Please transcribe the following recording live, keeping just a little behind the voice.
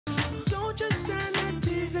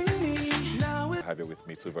have here with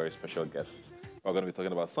me two very special guests. We're going to be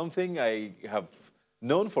talking about something I have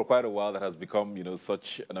known for quite a while that has become,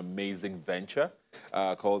 such an amazing venture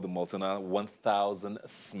called the Multina 1000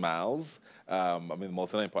 Smiles.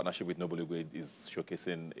 Multina in partnership with Noble Igwe is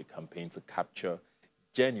showcasing a campaign to capture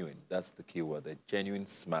genuine, that's the key word, the genuine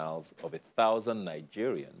smiles of 1,000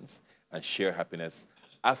 Nigerians and share happiness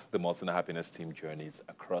as the Multina Happiness Team journeys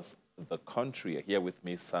across the country. Here with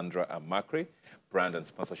me, Sandra Amakre, Brand and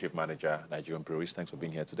Sponsorship Manager, Nigerian Breweries. Thanks for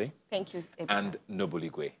being here today. Thank you. And Noble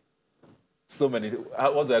Igwe. So many,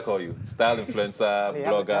 what do I call you? Style influencer,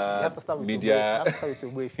 blogger, media.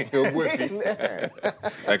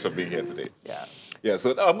 Thanks for being here today. Yeah,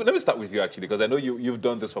 so let me start with you, actually, because I know you've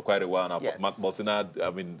done this for quite a while now. Yes. Multina,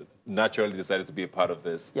 naturally decided to be a part of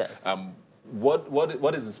this. Yes. What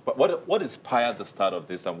inspired the start of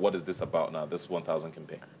this, and what is this about now, this 1000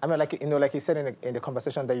 campaign? Like you said in the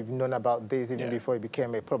conversation that you've known about this even before it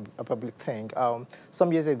became a public thing.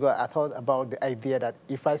 Some years ago, I thought about the idea that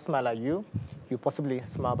if I smile at you, you possibly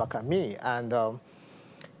smile back at me. And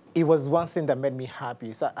it was one thing that made me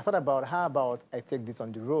happy. So I thought about, how about I take this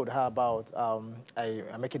on the road? How about I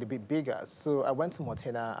make it a bit bigger? So I went to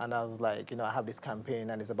Multina and I was like, I have this campaign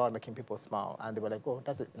and it's about making people smile. And they were like, oh,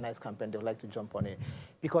 that's a nice campaign. They would like to jump on it.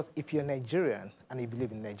 Because if you're Nigerian and if you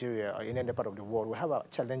live in Nigeria or in any part of the world, we have our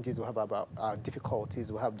challenges, we have our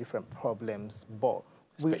difficulties, we have different problems, but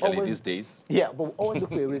especially these days. Yeah, but we always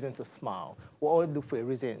look for a reason to smile. We always look for a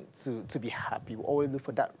reason to be happy. We always look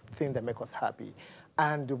for that thing that makes us happy.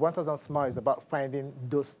 And the 1000 Smile is about finding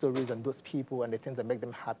those stories and those people and the things that make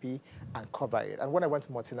them happy and cover it. And when I went to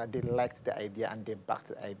Multina, they liked the idea and they backed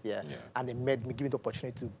the idea. Yeah. And it made me give me the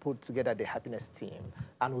opportunity to put together the happiness team.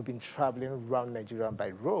 And we've been traveling around Nigeria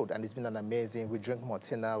by road, and it's been an amazing. We drink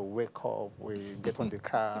Multina, we wake up, we get on the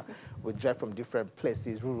car, we drive from different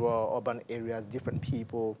places, rural, urban areas, different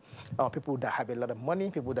people, people that have a lot of money,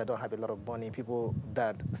 people that don't have a lot of money, people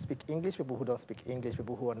that speak English, people who don't speak English,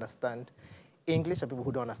 people who understand English and people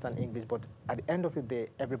who don't understand English, but at the end of the day,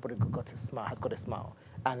 everybody has got a smile,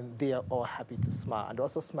 and they are all happy to smile, and they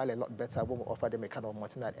also smile a lot better when we offer them a kind of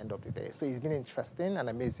Multina at the end of the day. So it's been interesting and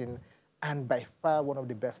amazing, and by far one of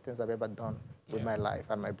the best things I've ever done with my life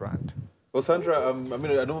and my brand. Well, Sandra, I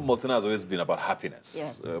know Multina has always been about happiness,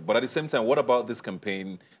 yes. But at the same time, what about this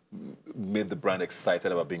campaign made the brand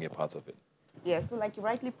excited about being a part of it? Yeah, so like you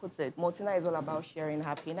rightly put it, Multina is all about sharing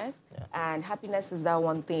happiness. Yeah. And happiness is that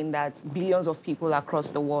one thing that billions of people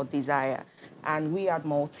across the world desire. And we at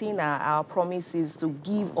Multina, our promise is to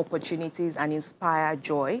give opportunities and inspire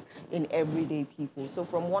joy in everyday people. So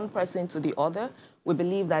from one person to the other, we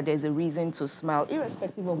believe that there's a reason to smile,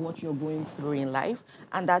 irrespective of what you're going through in life.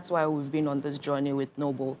 And that's why we've been on this journey with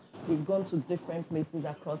Noble. We've gone to different places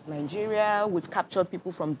across Nigeria. We've captured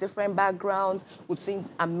people from different backgrounds. We've seen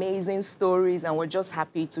amazing stories, and we're just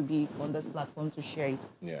happy to be on this platform to share it.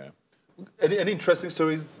 Yeah. Any interesting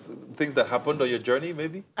stories, things that happened on your journey,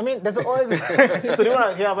 maybe? There's always... So you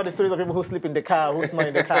want to hear about the stories of people who sleep in the car, who smile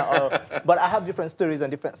in the car? But I have different stories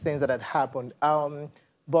and different things that had happened.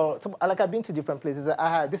 But I've been to different places.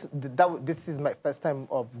 This is my first time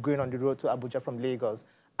of going on the road to Abuja from Lagos.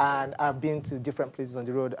 And I've been to different places on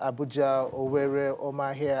the road, Abuja, Owerri,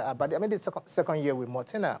 Omahia. But the second year with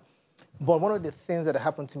Multina. But one of the things that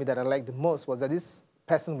happened to me that I liked the most was that this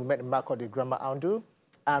person we met in Makurdi, Grandma Andu,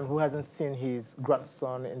 and who hasn't seen his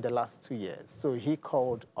grandson in the last 2 years. So he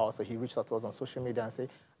called us, or he reached out to us on social media and said,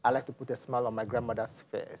 I'd like to put a smile on my grandmother's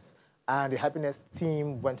face. And the happiness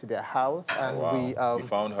team went to their house, and we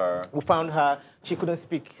found her. We found her. She couldn't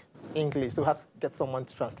speak English, so we had to get someone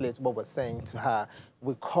to translate what we're saying to her.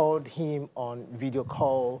 We called him on video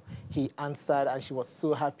call. He answered, and she was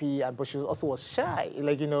so happy. But she also was shy,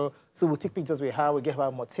 So we took pictures with her. We gave her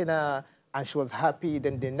a Multina, and she was happy.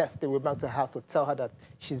 Then the next day, we went back to her house to tell her that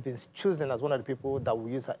she's been chosen as one of the people that will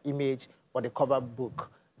use her image for the cover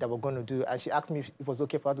book that we're going to do. And she asked me if it was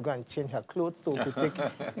okay for her to go and change her clothes so we could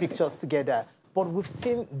take pictures together. But we've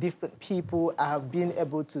seen different people. I have been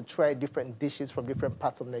able to try different dishes from different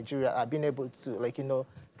parts of Nigeria. I've been able to,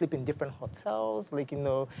 sleep in different hotels,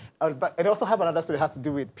 But I also have another story that has to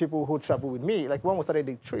do with people who travel with me. Like when we started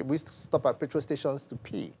the trip, we used to stop at petrol stations to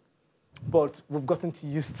pee. But we've gotten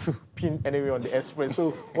used to peeing anywhere on the express.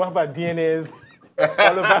 So what about DNAs?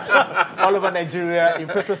 all over Nigeria, in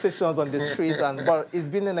petrol stations, on the streets, but it's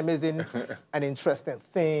been an amazing and interesting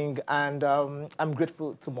thing, and I'm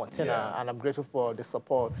grateful to Multina, and I'm grateful for the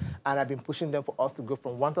support, and I've been pushing them for us to go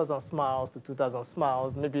from 1,000 smiles to 2,000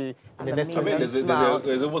 smiles, maybe in the next 2 years.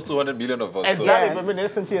 There's almost 200 million of us. Exactly, so. Maybe in the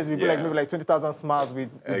next 20 years, we'll be maybe 20,000 smiles with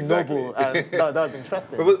Noble, and that would be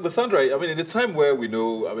interesting. But Sandra, in the time where we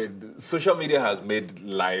know, social media has made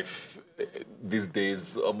life these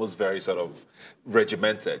days almost very sort of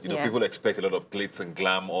regimented. You know, people expect a lot of glitz and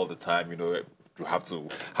glam all the time. You know, you have to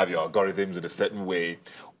have your algorithms in a certain way.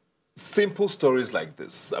 Simple stories like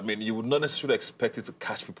this, I mean, you would not necessarily expect it to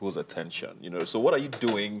catch people's attention, you know. So what are you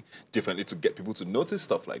doing differently to get people to notice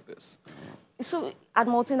stuff like this? So at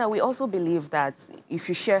Maltina, we also believe that if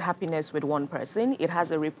you share happiness with one person, it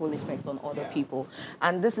has a ripple effect on other people.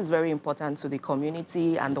 And this is very important to the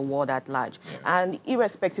community and the world at large. And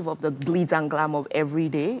irrespective of the glitz and glam of every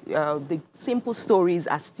day, the simple stories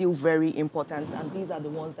are still very important. And these are the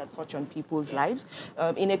ones that touch on people's lives.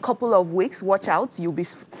 In a couple of weeks, watch out. You'll be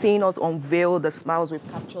seeing us unveil the smiles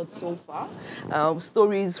we've captured so far.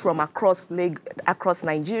 Stories from across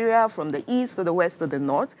Nigeria, from the east to the west to the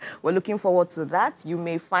north. We're looking forward to that. You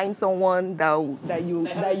may find someone that you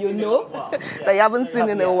know that you haven't seen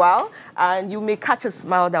in a while, and you may catch a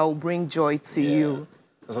smile that will bring joy to you.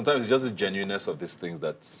 Sometimes it's just the genuineness of these things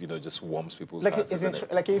that, you know, just warms people's hearts.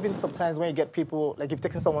 Like even sometimes when you get people, like if you're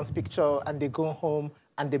taking someone's picture and they go home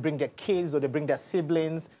and they bring their kids or they bring their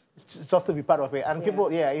siblings just to be part of it. And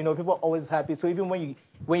people, you know, people are always happy. So even when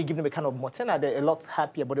you give them a kind of Maltina, they're a lot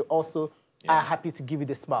happier, but they also are happy to give you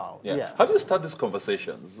the smile. How do you start these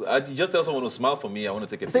conversations? You just tell someone to smile for me, I want to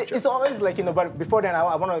take a picture. It's always like, you know, but before then,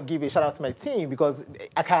 I want to give a shout out to my team because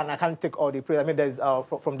I can't take all the praise. I mean, there's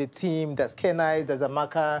from the team, there's Kenai, there's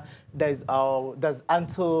Amaka, there's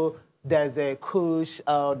Anto, there's Kush,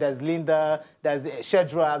 there's Linda, there's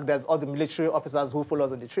Shedrack, there's all the military officers who follow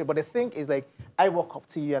us on the trip. But the thing is, like, I walk up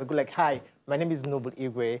to you and go like, hi, my name is Noble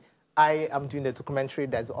Igwe. I am doing the documentary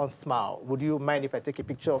that's on Smile. Would you mind if I take a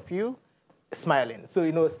picture of you? Smiling. So,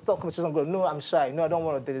 you know, some conversations go, no, I'm shy. No, I don't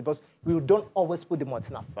want to do it. But we don't always put the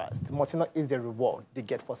Maltina first. The Maltina is the reward they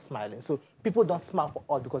get for smiling. So people don't smile for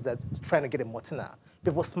us because they're trying to get a Maltina.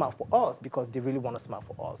 People smile for us because they really want to smile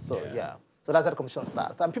for us. So, So that's how the competition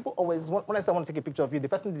starts. And people always, when I say I want to take a picture of you, the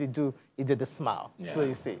first thing they do is the smile. So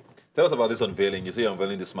you see. Tell us about this unveiling. You say you're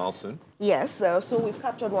unveiling the smile soon? Yes. So we've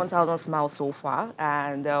captured 1,000 smiles so far,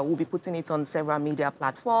 and we'll be putting it on several media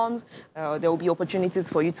platforms. There will be opportunities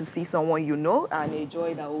for you to see someone you know and a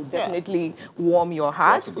joy that will definitely warm your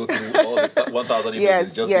heart. You have to go through all the 1,000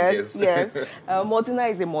 images just in case. Yes. Maltina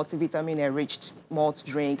is a multivitamin-enriched malt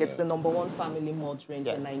drink. It's the #1 family malt drink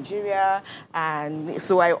in Nigeria. And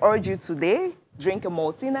so I urge you today, drink a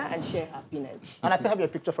Maltina and share happiness. And I still have your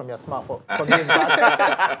picture from your smile from years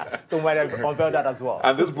back. So when I unveil that as well.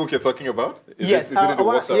 And this book you're talking about? Is it in the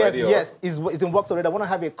works already? Yes, it's in works already. I want to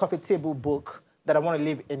have a coffee table book that I want to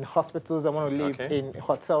live in hospitals, I want to live in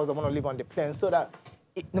hotels, I want to live on the plane, so that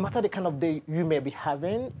no matter the kind of day you may be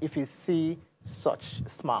having, if you see such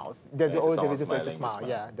smiles, there's always a reason for you to smile.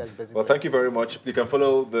 That's basically. Well, thank you very much. You can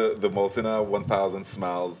follow the Maltina 1,000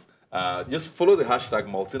 Smiles. Just follow the hashtag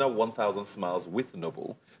Maltina 1,000 Smiles with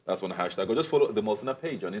Noble. That's one hashtag. Or just follow the Maltina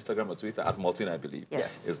page on Instagram or Twitter at Maltina, I believe.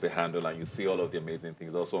 Is the handle, and you see all of the amazing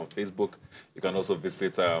things. Also on Facebook, you can also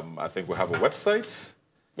visit. I think we have a website.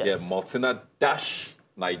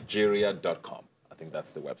 Maltina-Nigeria.com. I think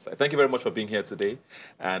that's the website. Thank you very much for being here today,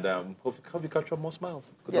 and hope you capture more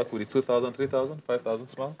smiles. Good luck with the 2,000, 3,000, 5,000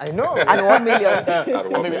 smiles. I know. And 1 million.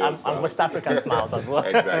 And West African smiles as well.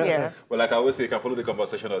 Exactly. Well, like I always say, you can follow the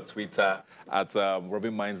conversation on Twitter at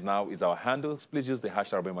rubbin'minds now is our handle. Please use the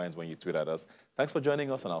hashtag rubbin'minds when you tweet at us. Thanks for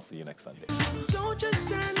joining us, and I'll see you next Sunday. Don't just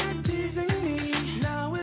stand there teasing.